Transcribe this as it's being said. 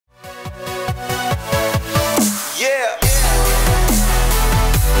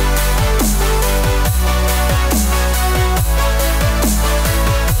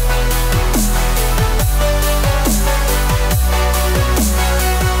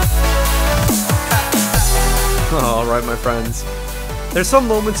alright, my friends? There's some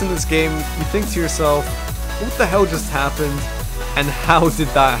moments in this game you think to yourself, what the hell just happened? And how did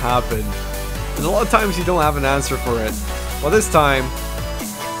that happen? And a lot of times you don't have an answer for it. Well, this time,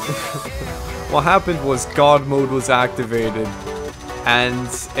 what happened was God mode was activated. And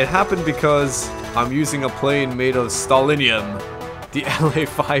it happened because I'm using a plane made of Stalinium, the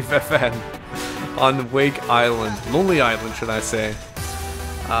LA-5FN, on Wake Island. Lonely Island, should I say.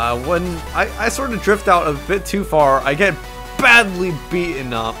 When I sort of drift out a bit too far, I get badly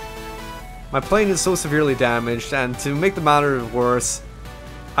beaten up. My plane is so severely damaged, and to make the matter worse,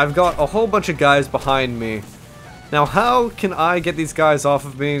 I've got a whole bunch of guys behind me. Now, how can I get these guys off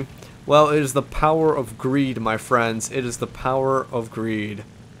of me? Well, it is the power of greed, my friends. It is the power of greed.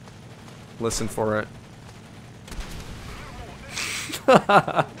 Listen for it.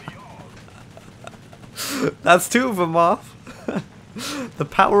 That's two of them off. The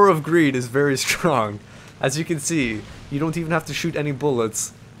power of greed is very strong. As you can see, you don't even have to shoot any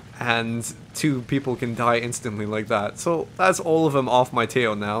bullets, and two people can die instantly like that. So that's all of them off my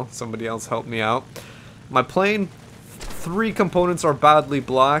tail now. Somebody else help me out. My plane, 3 components are badly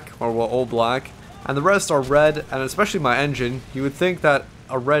black, or well, all black, and the rest are red, and especially my engine. You would think that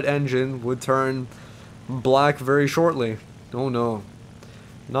a red engine would turn black very shortly. Oh no.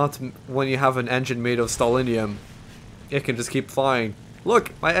 Not when you have an engine made of Stalinium. It can just keep flying.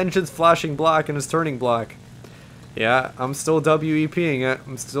 Look, my engine's flashing black and is turning black. Yeah, I'm still WEPing it.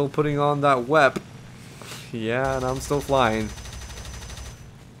 I'm still putting on that WEP. Yeah, and I'm still flying.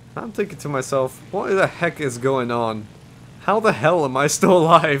 I'm thinking to myself, what the heck is going on? How the hell am I still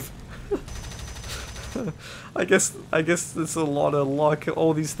alive? I guess it's a lot of luck,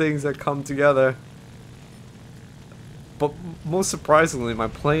 all these things that come together. But most surprisingly, my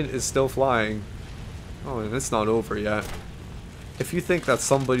plane is still flying. Oh, and it's not over yet. If you think that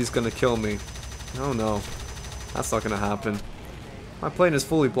somebody's gonna kill me, oh no, that's not gonna happen. My plane is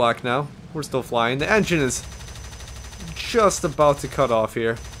fully black now. We're still flying. The engine is just about to cut off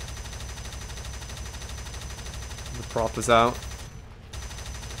here. The prop is out.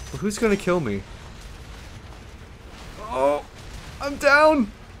 But who's gonna kill me? Oh, I'm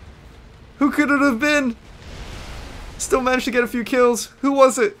down! Who could it have been? Still managed to get a few kills. Who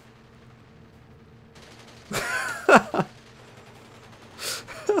was it?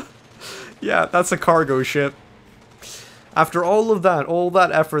 Yeah, that's a cargo ship. After all that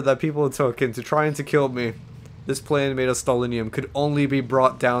effort that people took into trying to kill me, this plane made of Stalinium could only be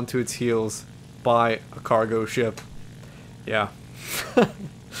brought down to its heels by a cargo ship. Yeah.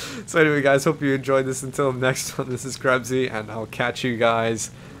 So anyway, guys, hope you enjoyed this. Until next one, this is Krebsy, and I'll catch you guys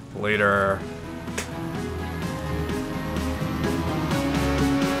later.